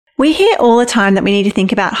We hear all the time that we need to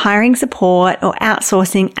think about hiring support or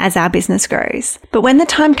outsourcing as our business grows. But when the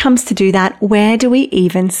time comes to do that, where do we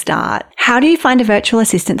even start? How do you find a virtual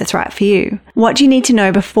assistant that's right for you? What do you need to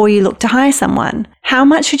know before you look to hire someone? How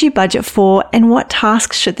much should you budget for, and what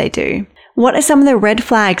tasks should they do? What are some of the red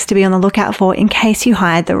flags to be on the lookout for in case you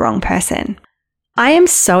hired the wrong person? I am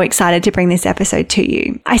so excited to bring this episode to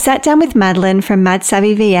you. I sat down with Madeline from Mad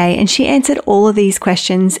Savvy VA and she answered all of these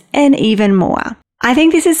questions and even more. I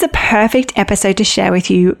think this is the perfect episode to share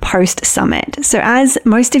with you post-summit. So as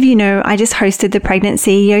most of you know, I just hosted the Pregnant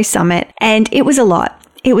CEO Summit and it was a lot.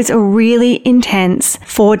 It was a really intense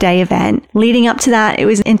 4-day event. Leading up to that, it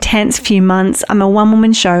was an intense few months. I'm a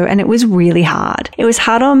one-woman show and it was really hard. It was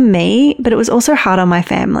hard on me, but it was also hard on my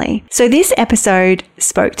family. So this episode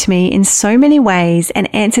spoke to me in so many ways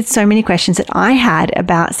and answered so many questions that I had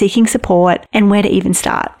about seeking support and where to even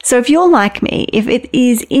start. So if you're like me, if it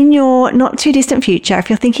is in your not too distant future,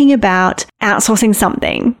 if you're thinking about outsourcing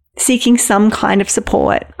something, seeking some kind of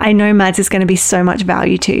support, I know Mads is going to be so much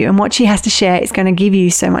value to you, and what she has to share is going to give you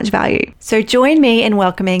so much value. So join me in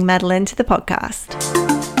welcoming Madeline to the podcast.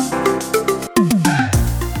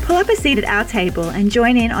 Pull up a seat at our table and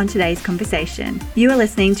join in on today's conversation. You are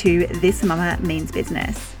listening to This Mama Means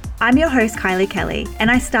Business. I'm your host, Kylie Kelly,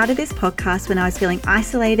 and I started this podcast when I was feeling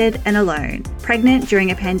isolated and alone, pregnant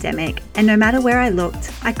during a pandemic, and no matter where I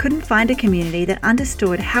looked, I couldn't find a community that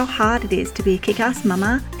understood how hard it is to be a kick-ass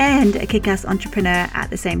mama and a kick-ass entrepreneur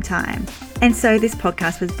at the same time. And so this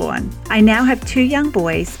podcast was born. I now have 2 young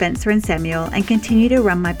boys, Spencer and Samuel, and continue to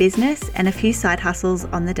run my business and a few side hustles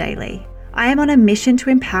on the daily. I am on a mission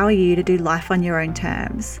to empower you to do life on your own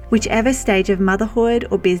terms, whichever stage of motherhood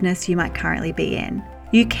or business you might currently be in.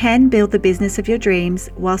 You can build the business of your dreams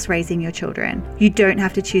whilst raising your children. You don't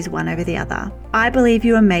have to choose one over the other. I believe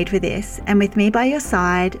you are made for this, and with me by your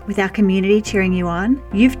side, with our community cheering you on,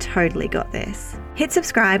 you've totally got this. Hit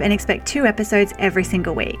subscribe and expect 2 episodes every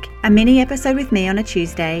single week. A mini episode with me on a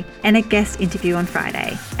Tuesday and a guest interview on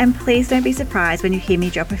Friday. And please don't be surprised when you hear me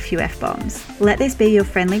drop a few F-bombs. Let this be your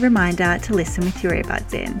friendly reminder to listen with your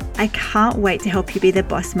earbuds in. I can't wait to help you be the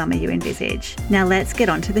boss mama you envisage. Now let's get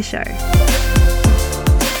on to the show.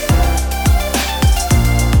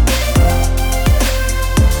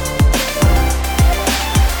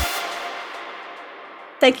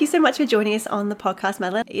 Thank you so much for joining us on the podcast,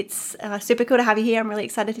 Madeline. It's super cool to have you here. I'm really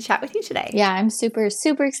excited to chat with you today. Yeah, I'm super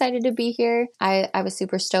excited to be here. I was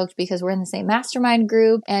super stoked because we're in the same mastermind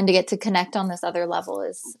group, and to get to connect on this other level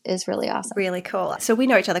is really awesome. Really cool. So we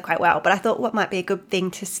know each other quite well, but I thought what might be a good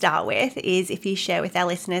thing to start with is if you share with our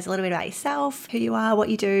listeners a little bit about yourself, who you are, what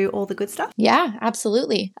you do, all the good stuff. Yeah,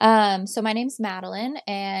 absolutely. So my name's Madeline,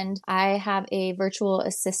 and I have a virtual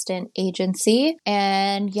assistant agency.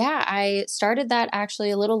 And yeah, I started that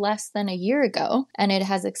actually a little less than a year ago, and it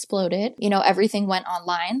has exploded. You know, everything went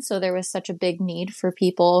online, so there was such a big need for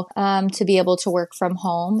people to be able to work from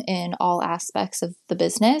home in all aspects of the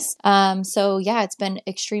business. So yeah, it's been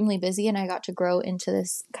extremely busy, and I got to grow into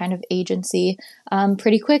this kind of agency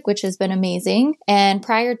pretty quick, which has been amazing. And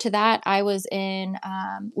prior to that, I was in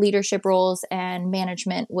leadership roles and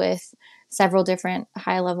management with several different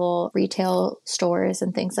high-level retail stores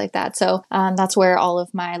and things like that. So that's where all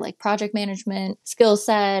of my like project management skill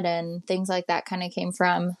set and things like that kind of came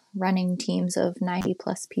from, running teams of 90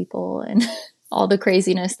 plus people and all the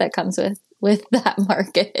craziness that comes with that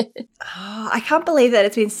market. Oh, I can't believe that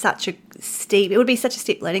it's been it would be such a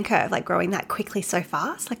steep learning curve, like growing that quickly so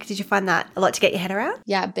fast. Like, did you find that a lot to get your head around?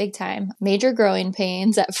 Yeah, big time. Major growing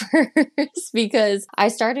pains at first because I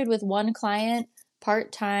started with one client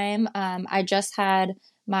part-time. I just had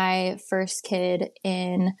my first kid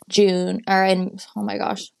in June, oh my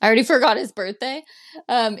gosh, I already forgot his birthday,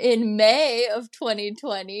 in May of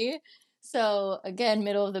 2020. So again,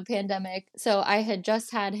 middle of the pandemic. So I had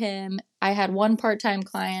just had him. I had one part-time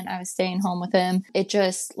client. I was staying home with him. It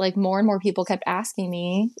just like more and more people kept asking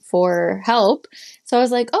me for help. So I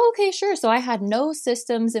was like, oh, okay, sure. So I had no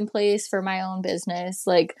systems in place for my own business,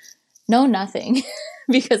 like no, nothing,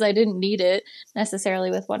 because I didn't need it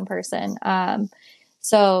necessarily with one person.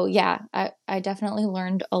 So yeah, I definitely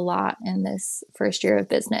learned a lot in this first year of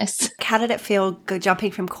business. How did it feel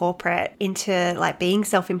jumping from corporate into like being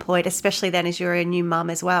self-employed, especially then as you're a new mum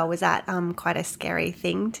as well? Was that quite a scary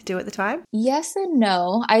thing to do at the time? Yes and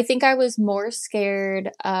no. I think I was more scared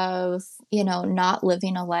of, not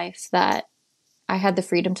living a life that I had the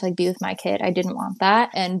freedom to like be with my kid. I didn't want that.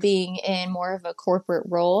 And being in more of a corporate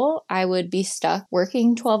role, I would be stuck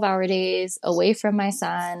working 12-hour days away from my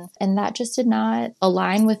son. And that just did not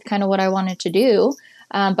align with kind of what I wanted to do.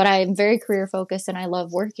 But I'm very career focused and I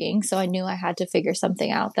love working. So I knew I had to figure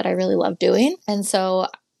something out that I really love doing. And so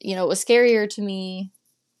it was scarier to me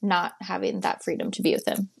not having that freedom to be with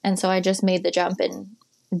him. And so I just made the jump and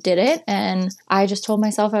did it. And I just told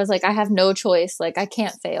myself, I was like, I have no choice. Like, I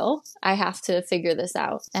can't fail. I have to figure this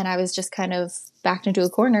out. And I was just kind of backed into a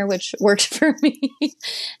corner, which worked for me.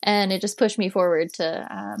 And it just pushed me forward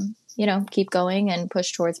to, keep going and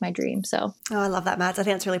push towards my dream. So, I love that, Mads. I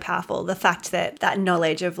think it's really powerful. The fact that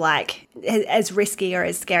knowledge of like, as risky or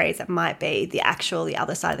as scary as it might be, the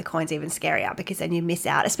other side of the coin is even scarier, because then you miss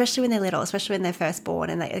out, especially when they're little, especially when they're first born.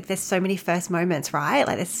 And there's so many first moments, right?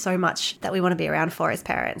 Like, there's so much that we want to be around for as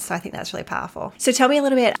parents. So I think that's really powerful. So tell me a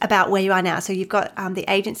little bit about where you are now. So you've got the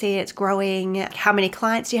agency, it's growing. How many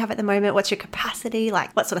clients do you have at the moment? What's your capacity?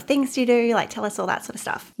 Like, what sort of things do you do? Like, tell us all that sort of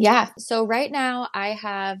stuff. Yeah. So right now I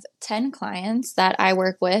have 10 clients that I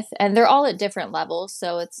work with, and they're all at different levels.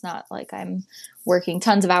 So it's not like I'm working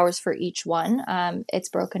tons of hours for each one. It's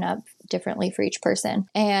broken up differently for each person.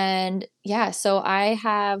 And yeah, so I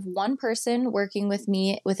have one person working with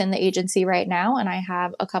me within the agency right now, and I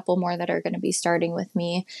have a couple more that are going to be starting with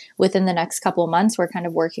me within the next couple of months. We're kind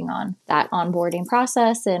of working on that onboarding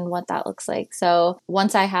process and what that looks like. So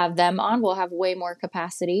once I have them on, we'll have way more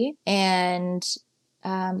capacity. And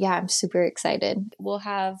I'm super excited. We'll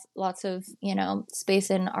have lots of, space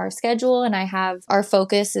in our schedule, and our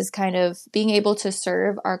focus is kind of being able to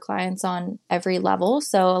serve our clients on every level.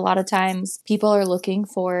 So a lot of times people are looking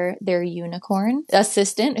for their unicorn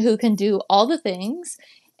assistant who can do all the things,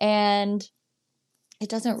 and it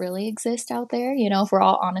doesn't really exist out there. If we're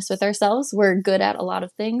all honest with ourselves, we're good at a lot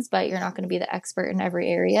of things, but you're not going to be the expert in every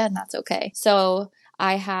area, and that's okay. So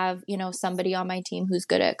I have, somebody on my team who's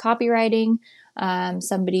good at copywriting,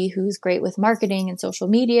 somebody who's great with marketing and social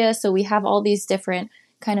media. So we have all these different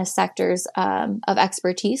kind of sectors of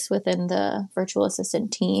expertise within the virtual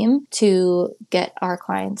assistant team to get our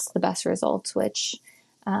clients the best results, which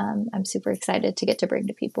I'm super excited to get to bring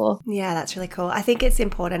to people. Yeah, that's really cool. I think it's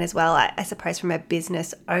important as well, I suppose, from a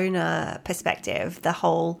business owner perspective, the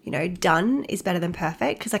whole, done is better than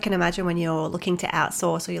perfect. Because I can imagine when you're looking to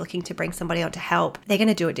outsource or you're looking to bring somebody on to help, they're going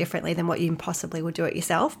to do it differently than what you possibly would do it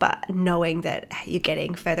yourself. But knowing that you're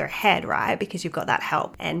getting further ahead, right, because you've got that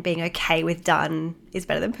help, and being okay with done is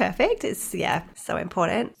better than perfect is, so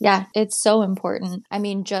important. Yeah, it's so important. I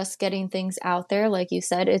mean, just getting things out there, like you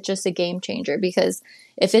said, it's just a game changer, because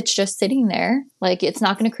if it's just sitting there, like, it's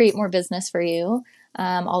not going to create more business for you.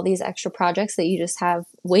 All these extra projects that you just have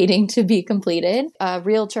waiting to be completed. A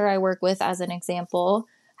realtor I work with, as an example,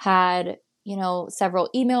 had several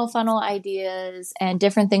email funnel ideas and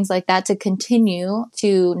different things like that to continue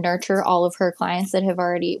to nurture all of her clients that have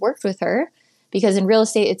already worked with her. Because in real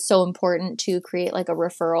estate, it's so important to create like a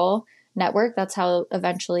referral network. That's how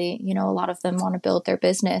eventually, a lot of them want to build their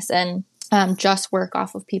business and just work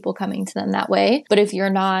off of people coming to them that way. But if you're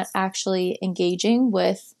not actually engaging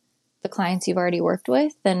with the clients you've already worked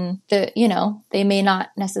with, then they may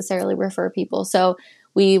not necessarily refer people. So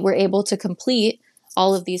we were able to complete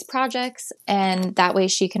all of these projects, and that way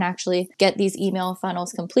she can actually get these email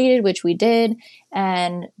funnels completed, which we did,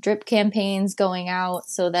 and drip campaigns going out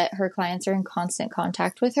so that her clients are in constant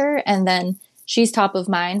contact with her. And then she's top of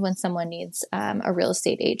mind when someone needs a real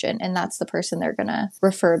estate agent, and that's the person they're going to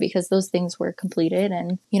refer, because those things were completed,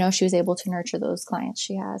 and, she was able to nurture those clients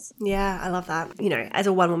she has. Yeah, I love that. As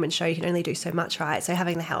a one-woman show, you can only do so much, right? So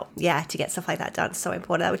having the help, to get stuff like that done is so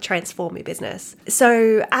important. That would transform your business.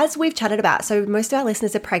 So as we've chatted about, so most of our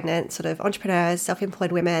listeners are pregnant, sort of entrepreneurs,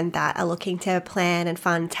 self-employed women that are looking to plan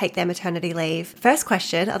and take their maternity leave. First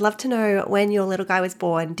question, I'd love to know, when your little guy was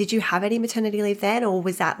born, did you have any maternity leave then, or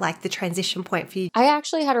was that like the transition point for you? I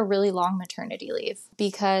actually had a really long maternity leave,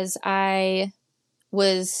 because I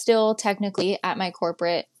was still technically at my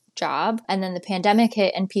corporate job, and then the pandemic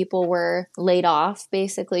hit and people were laid off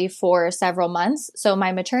basically for several months. So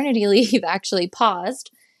my maternity leave actually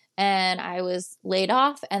paused, and I was laid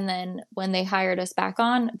off. And then when they hired us back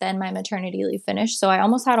on, then my maternity leave finished. So I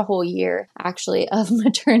almost had a whole year actually of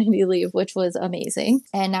maternity leave, which was amazing.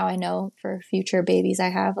 And now I know for future babies I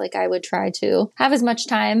have, like, I would try to have as much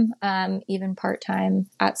time, even part-time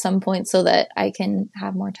at some point, so that I can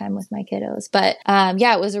have more time with my kiddos. But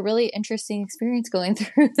it was a really interesting experience going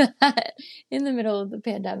through that in the middle of the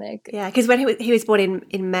pandemic. Yeah, because when he was born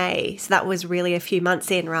in May, so that was really a few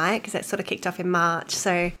months in, right? Because that sort of kicked off in March.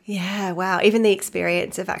 So yeah, wow. Even the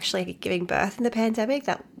experience of actually giving birth in the pandemic,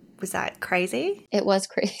 was that crazy? It was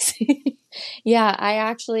crazy. Yeah, I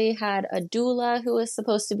actually had a doula who was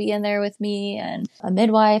supposed to be in there with me, and a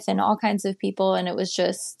midwife, and all kinds of people. And it was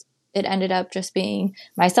just it ended up just being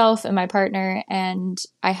myself and my partner, and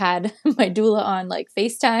I had my doula on like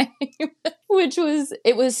FaceTime,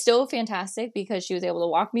 it was still fantastic because she was able to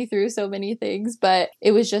walk me through so many things, but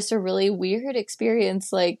it was just a really weird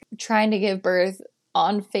experience, like trying to give birth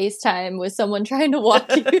on FaceTime with someone trying to walk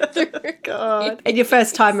you through. God. And your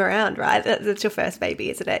first time around, right? That's your first baby,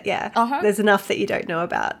 isn't it? Yeah. Uh-huh. There's enough that you don't know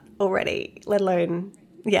about already, let alone,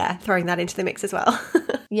 throwing that into the mix as well.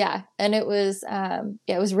 Yeah. And it was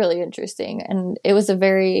really interesting. And it was a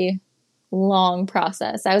very long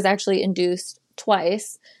process. I was actually induced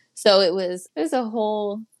twice. So it was a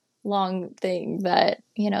whole long thing that,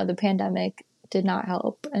 the pandemic did not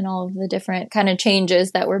help and all of the different kind of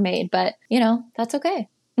changes that were made, but that's okay.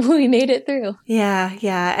 We made it through. Yeah.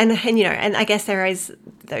 And I guess there is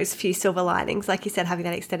those few silver linings, like you said, having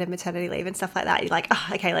that extended maternity leave and stuff like that. You're like, oh,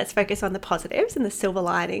 okay, let's focus on the positives and the silver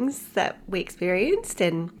linings that we experienced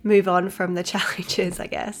and move on from the challenges, I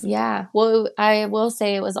guess. Yeah. Well, I will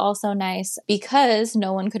say it was also nice because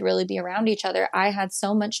no one could really be around each other. I had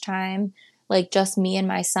so much time, like just me and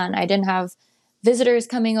my son. I didn't have visitors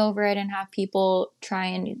coming over. I didn't have people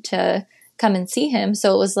trying to come and see him.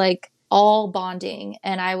 So it was like all bonding,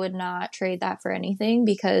 and I would not trade that for anything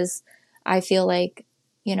because I feel like,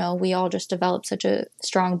 we all just developed such a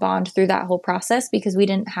strong bond through that whole process because we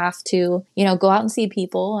didn't have to, go out and see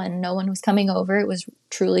people and no one was coming over. It was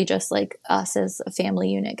truly just like us as a family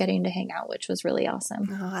unit getting to hang out, which was really awesome.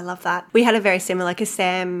 Oh, I love that. We had a very similar, because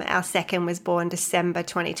Sam, our second, was born December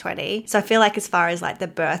 2020. So I feel like as far as like the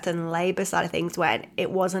birth and labor side of things went,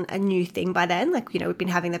 it wasn't a new thing by then. Like, we've been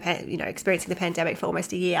having experiencing the pandemic for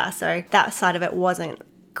almost a year. So that side of it wasn't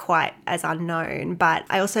quite as unknown, but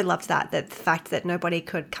I also loved that the fact that nobody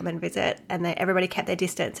could come and visit and that everybody kept their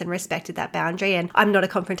distance and respected that boundary. And I'm not a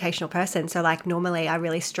confrontational person, so like normally I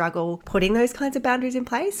really struggle putting those kinds of boundaries in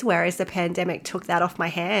place, whereas the pandemic took that off my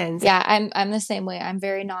hands. Yeah, I'm the same way. I'm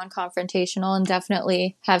very non-confrontational and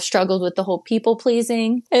definitely have struggled with the whole people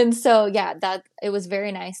pleasing. And so that it was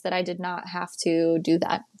very nice that I did not have to do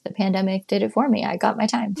that. The pandemic did it for me. I got my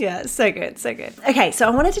time. Yeah, so good, so good. Okay, so I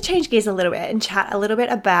wanted to change gears a little bit and chat a little bit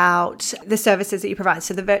about the services that you provide.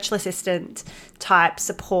 So the virtual assistant type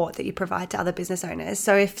support that you provide to other business owners.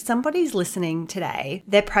 So if somebody's listening today,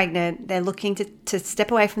 they're pregnant, they're looking to step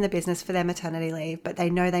away from the business for their maternity leave, but they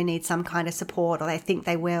know they need some kind of support or they think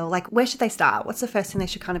they will, like where should they start? What's the first thing they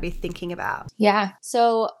should kind of be thinking about? Yeah,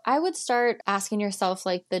 so I would start asking yourself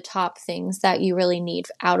like the top things that you really need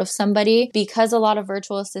out of somebody, because a lot of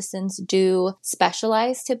virtual assistants do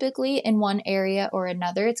specialize typically in one area or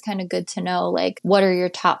another. It's kind of good to know like what are your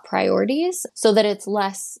top priorities so that it's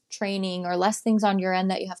less training or less things on your end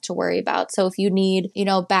that you have to worry about. So if you need,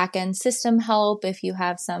 back end system help, if you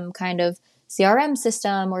have some kind of CRM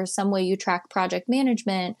system or some way you track project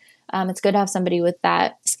management, it's good to have somebody with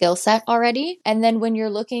that skill set already. And then when you're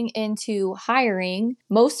looking into hiring,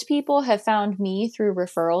 most people have found me through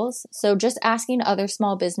referrals. So just asking other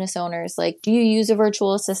small business owners, like, do you use a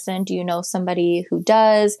virtual assistant? Do you know somebody who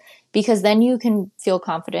does? Because then you can feel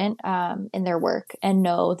confident in their work and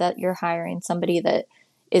know that you're hiring somebody that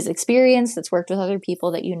is experienced, that's worked with other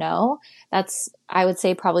people that you know. That's, I would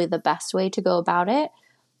say, probably the best way to go about it.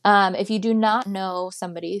 If you do not know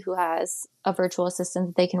somebody who has a virtual assistant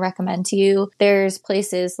that they can recommend to you, there's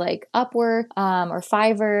places like Upwork or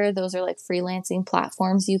Fiverr. Those are like freelancing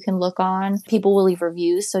platforms you can look on. People will leave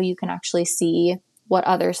reviews so you can actually see what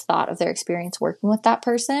others thought of their experience working with that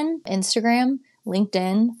person. Instagram,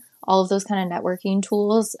 LinkedIn, all of those kind of networking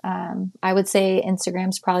tools. I would say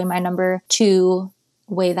Instagram's probably my number 2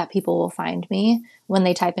 way that people will find me. When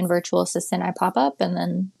they type in virtual assistant, I pop up and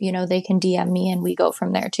then, they can DM me and we go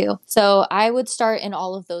from there too. So I would start in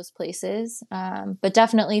all of those places. But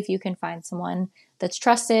definitely if you can find someone that's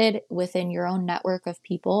trusted within your own network of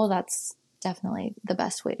people, that's definitely the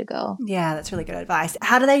best way to go. Yeah, that's really good advice.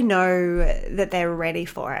 How do they know that they're ready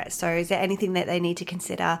for it? So is there anything that they need to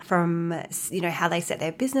consider from, how they set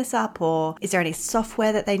their business up, or is there any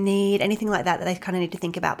software that they need, anything like that they kind of need to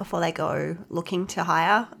think about before they go looking to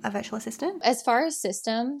hire a virtual assistant? As far as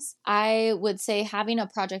systems, I would say having a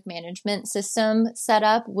project management system set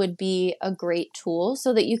up would be a great tool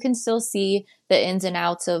so that you can still see the ins and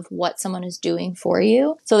outs of what someone is doing for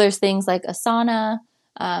you. So there's things like Asana,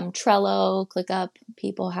 Trello, ClickUp,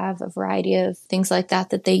 people have a variety of things like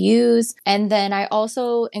that they use. And then I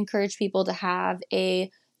also encourage people to have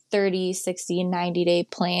a 30, 60, 90-day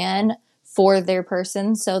plan for their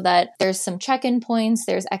person so that there's some check-in points,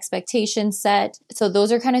 there's expectations set. So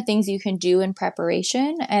those are kind of things you can do in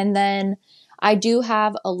preparation. And then I do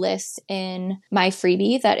have a list in my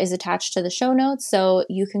freebie that is attached to the show notes. So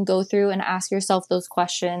you can go through and ask yourself those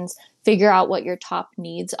questions, figure out what your top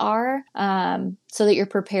needs are, so that you're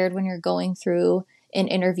prepared when you're going through an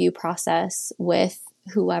interview process with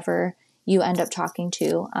whoever you end up talking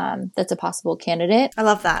to that's a possible candidate. I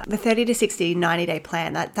love that. The 30 to 60, 90-day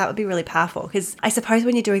plan, that would be really powerful, because I suppose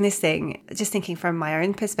when you're doing this thing, just thinking from my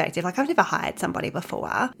own perspective, like I've never hired somebody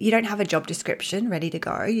before. You don't have a job description ready to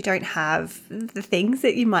go. You don't have the things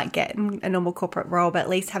that you might get in a normal corporate role, but at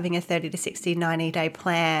least having a 30 to 60, 90-day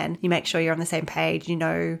plan, you make sure you're on the same page, you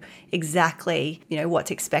know exactly,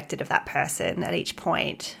 what's expected of that person at each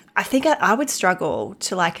point. I think I would struggle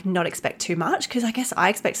to like not expect too much, because I guess I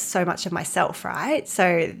expect so much of myself, right?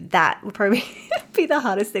 So that would probably be the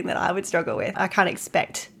hardest thing that I would struggle with. I can't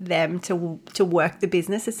expect them to work the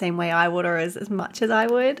business the same way I would, or as much as I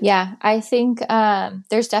would. Yeah, I think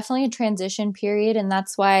there's definitely a transition period, and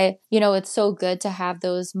that's why, it's so good to have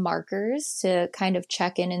those markers to kind of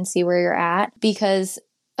check in and see where you're at, because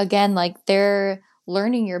again, like they're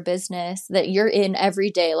learning your business that you're in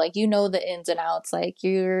every day. Like, the ins and outs, like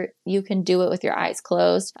you can do it with your eyes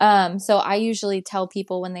closed. So I usually tell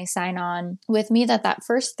people when they sign on with me that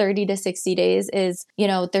first 30 to 60 days is,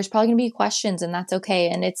 there's probably gonna be questions, and that's okay.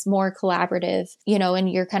 And it's more collaborative,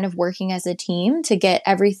 and you're kind of working as a team to get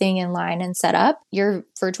everything in line and set up. Your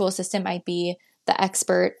virtual assistant might be the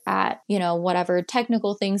expert at, whatever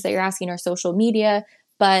technical things that you're asking, or social media,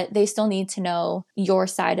 but they still need to know your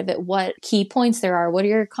side of it, what key points there are, what are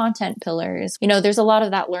your content pillars. There's a lot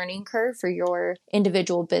of that learning curve for your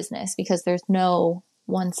individual business, because there's no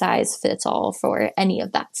one size fits all for any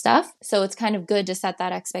of that stuff. So it's kind of good to set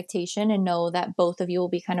that expectation and know that both of you will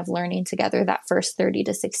be kind of learning together that first 30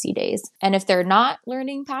 to 60 days. And if they're not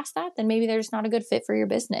learning past that, then maybe they're just not a good fit for your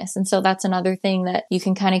business. And so that's another thing that you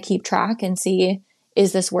can kind of keep track and see,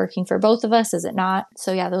 is this working for both of us? Is it not?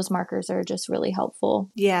 So yeah, those markers are just really helpful.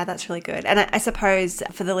 Yeah, that's really good. And I suppose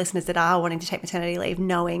for the listeners that are wanting to take maternity leave,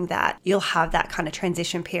 knowing that you'll have that kind of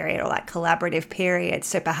transition period or that collaborative period.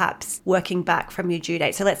 So perhaps working back from your due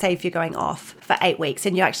date. So let's say if you're going off for 8 weeks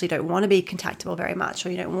and you actually don't want to be contactable very much,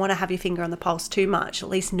 or you don't want to have your finger on the pulse too much, at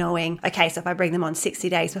least knowing, okay, so if I bring them on 60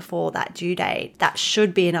 days before that due date, that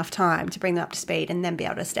should be enough time to bring them up to speed and then be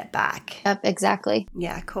able to step back. Yep, exactly.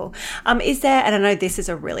 Yeah, cool. Is there, and I know this is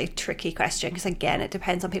a really tricky question, because again, it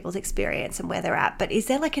depends on people's experience and where they're at, but is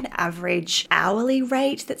there like an average hourly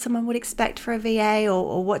rate that someone would expect for a VA,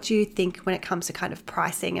 or what do you think when it comes to kind of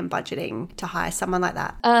pricing and budgeting to hire someone like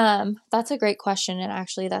that? That's a great question. And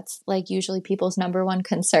actually that's like usually people's number one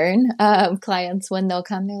concern. Clients, when they'll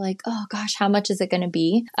come, they're like, oh gosh, how much is it going to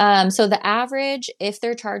be? So the average, if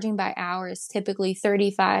they're charging by hour, is typically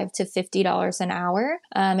 $35 to $50 an hour.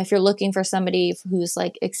 If you're looking for somebody who's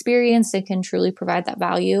like experienced and can truly provide that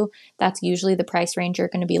value, that's usually the price range you're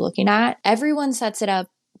going to be looking at. Everyone sets it up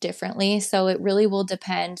differently, so it really will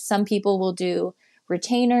depend. Some people will do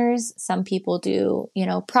retainers, some people do,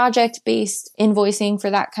 project-based invoicing for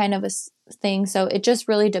that kind of a thing. So it just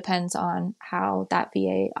really depends on how that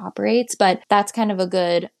VA operates, but that's kind of a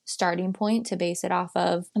good starting point to base it off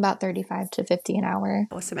of, about 35 to 50 an hour.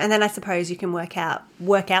 Awesome. And then I suppose you can work out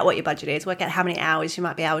what your budget is, work out how many hours you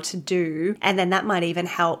might be able to do, and then that might even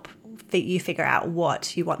help that you figure out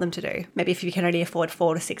what you want them to do. Maybe if you can only afford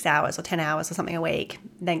 4 to 6 hours or 10 hours or something a week,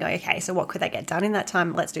 then go, okay, so what could they get done in that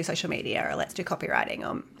time? Let's do social media, or let's do copywriting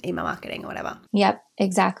or email marketing or whatever. Yep,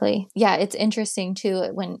 exactly. Yeah, it's interesting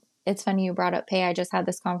too. It's funny you brought up pay. I just had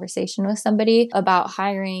this conversation with somebody about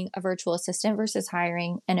hiring a virtual assistant versus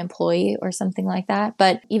hiring an employee or something like that.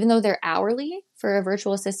 But even though they're hourly for a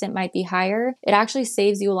virtual assistant might be higher, it actually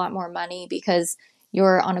saves you a lot more money, because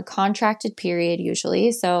you're on a contracted period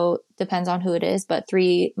usually. So depends on who it is, but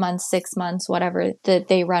 3 months, 6 months, whatever that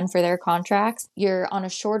they run for their contracts. You're on a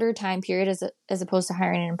shorter time period as opposed to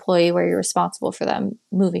hiring an employee where you're responsible for them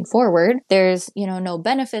moving forward. There's, no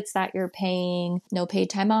benefits that you're paying, no paid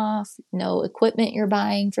time off, no equipment you're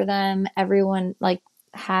buying for them. Everyone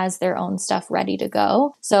has their own stuff ready to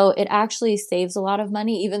go. So it actually saves a lot of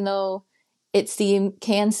money, even though it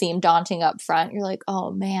can seem daunting up front. You're like,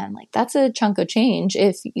 oh man, that's a chunk of change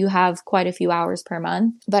if you have quite a few hours per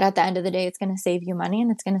month. But at the end of the day, it's going to save you money,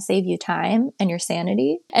 and it's going to save you time and your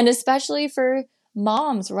sanity. And especially for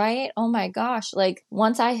moms, right? Oh my gosh.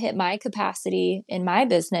 Once I hit my capacity in my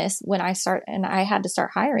business, when I had to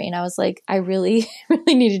start hiring, I was like, I really,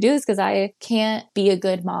 really need to do this, because I can't be a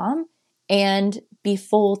good mom and be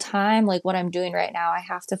full time like what I'm doing right now. I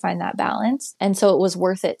have to find that balance. And so it was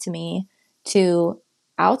worth it to me to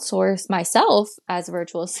outsource myself as a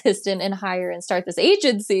virtual assistant and hire and start this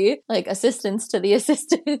agency, like assistants to the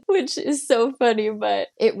assistant, which is so funny, but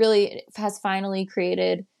it really has finally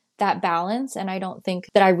created that balance. And I don't think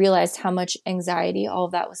that I realized how much anxiety all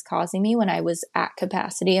of that was causing me when I was at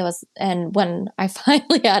capacity. And when I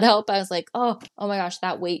finally had help, I was like, oh my gosh,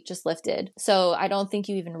 that weight just lifted. So I don't think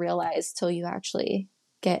you even realize till you actually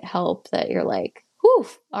get help that you're like, whew,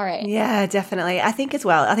 all right. Yeah, definitely. I think as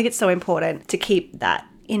well, I think it's so important to keep that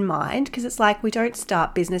in mind, because it's like we don't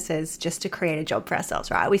start businesses just to create a job for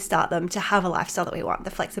ourselves, right? We start them to have a lifestyle that we want,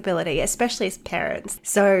 the flexibility, especially as parents.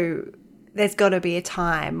 So there's got to be a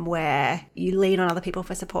time where you lean on other people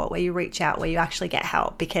for support, where you reach out, where you actually get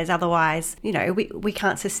help, because otherwise, you know, we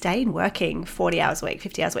can't sustain working 40 hours a week,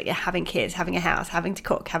 50 hours a week, having kids, having a house, having to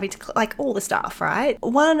cook, like all the stuff, right?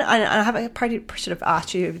 I probably should have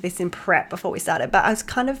asked you this in prep before we started, but I was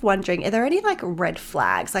kind of wondering, are there any like red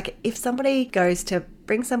flags? Like if somebody goes to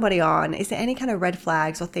bring somebody on, is there any kind of red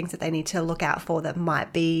flags or things that they need to look out for that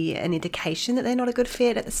might be an indication that they're not a good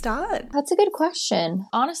fit at the start? That's a good question.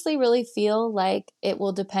 Honestly, really feel like it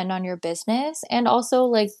will depend on your business and also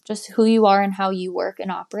like just who you are and how you work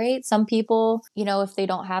and operate. Some people, you know, if they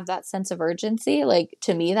don't have that sense of urgency, like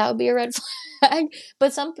to me, that would be a red flag.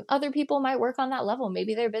 But some other people might work on that level.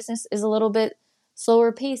 Maybe their business is a little bit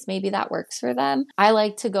slower pace. Maybe that works for them. I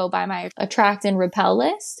like to go by my attract and repel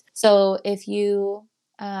list. So if you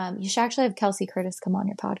should actually have Kelsey Curtis come on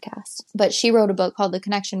your podcast. But she wrote a book called The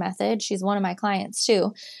Connection Method. She's one of my clients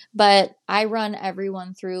too. But I run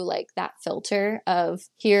everyone through like that filter of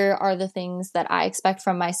here are the things that I expect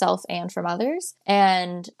from myself and from others.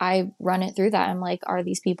 And I run it through that. I'm like, are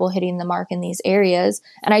these people hitting the mark in these areas?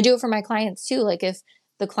 And I do it for my clients too. Like if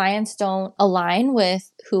the clients don't align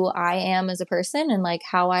with who I am as a person and like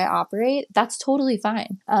how I operate, that's totally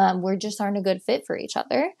fine. We just aren't a good fit for each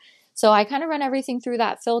other. So I kind of run everything through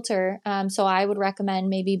that filter. So I would recommend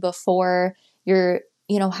maybe before you're,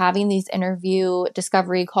 you know, having these interview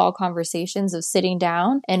discovery call conversations of sitting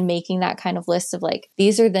down and making that kind of list of like,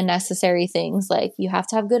 these are the necessary things. Like you have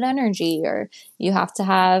to have good energy or you have to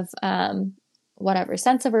have, whatever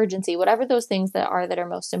sense of urgency, whatever those things that are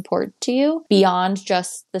most important to you beyond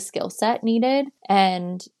just the skill set needed,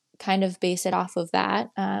 and kind of base it off of that.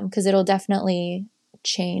 Cause it'll definitely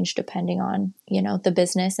change depending on, you know, the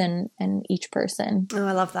business and each person. Oh,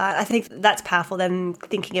 I love that. I think that's powerful then,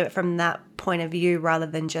 thinking of it from that point of view rather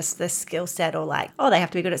than just the skill set or like, oh, they have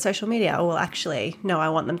to be good at social media. Or well, actually, no, I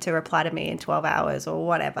want them to reply to me in 12 hours or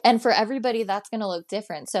whatever. And for everybody, that's going to look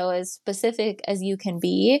different. So as specific as you can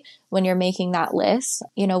be when you're making that list,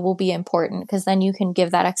 you know, will be important, because then you can give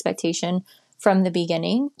that expectation from the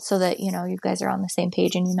beginning so that, you know, you guys are on the same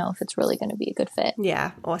page and you know if it's really going to be a good fit.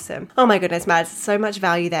 Yeah, awesome. Oh my goodness, Mads, so much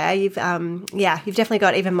value there. You've definitely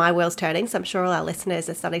got even my wheels turning. So I'm sure all our listeners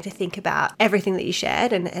are starting to think about everything that you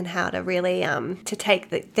shared and how to really to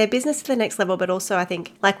take their business to the next level. But also, I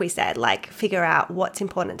think, like we said, like figure out what's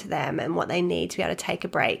important to them and what they need to be able to take a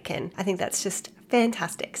break. And I think that's just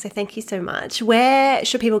fantastic. So thank you so much. Where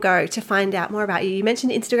should people go to find out more about you? You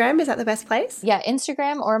mentioned Instagram. Is that the best place? Yeah,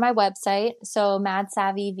 Instagram or my website. So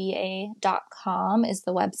madsavvyva.com is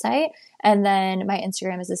the website. And then my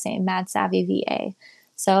Instagram is the same, madsavvyva.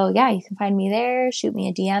 So yeah, you can find me there. Shoot me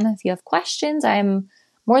a DM if you have questions. I'm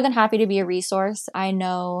more than happy to be a resource. I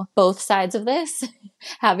know both sides of this,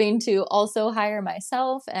 having to also hire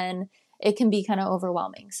myself, and it can be kind of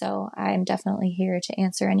overwhelming. So I'm definitely here to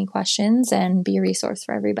answer any questions and be a resource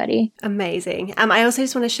for everybody. Amazing. I also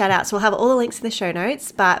just want to shout out, so we'll have all the links in the show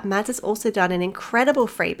notes, but Mads has also done an incredible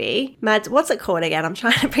freebie. Mads, what's it called again? I'm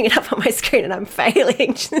trying to bring it up on my screen and I'm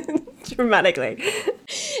failing dramatically.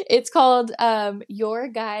 It's called Your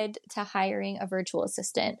Guide to Hiring a Virtual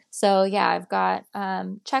Assistant. So yeah, I've got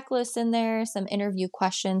checklists in there, some interview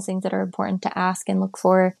questions, things that are important to ask and look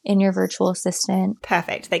for in your virtual assistant.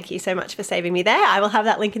 Perfect. Thank you so much for saving me there. I will have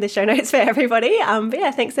that link in the show notes for everybody. But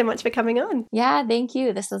yeah, thanks so much for coming on. Yeah, thank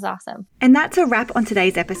you. This was awesome. And that's a wrap on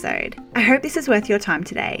today's episode. I hope this is worth your time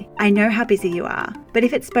today. I know how busy you are, but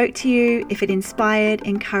if it spoke to you, if it inspired,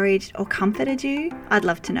 encouraged, or comforted you, I'd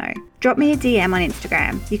love to know. Drop me a DM on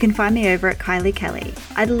Instagram. You can find me over at Kylie Kelly.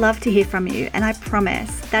 I'd love to hear from you, and I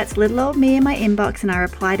promise that's little old me in my inbox, and I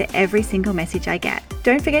reply to every single message I get.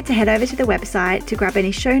 Don't forget to head over to the website to grab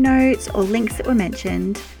any show notes or links that were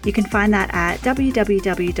mentioned. You can find that at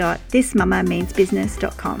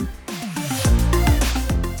www.thismamameansbusiness.com.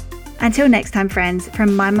 Until next time, friends,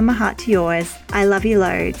 from my mama heart to yours, I love you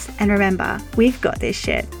loads, and remember, we've got this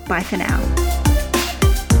shit. Bye for now.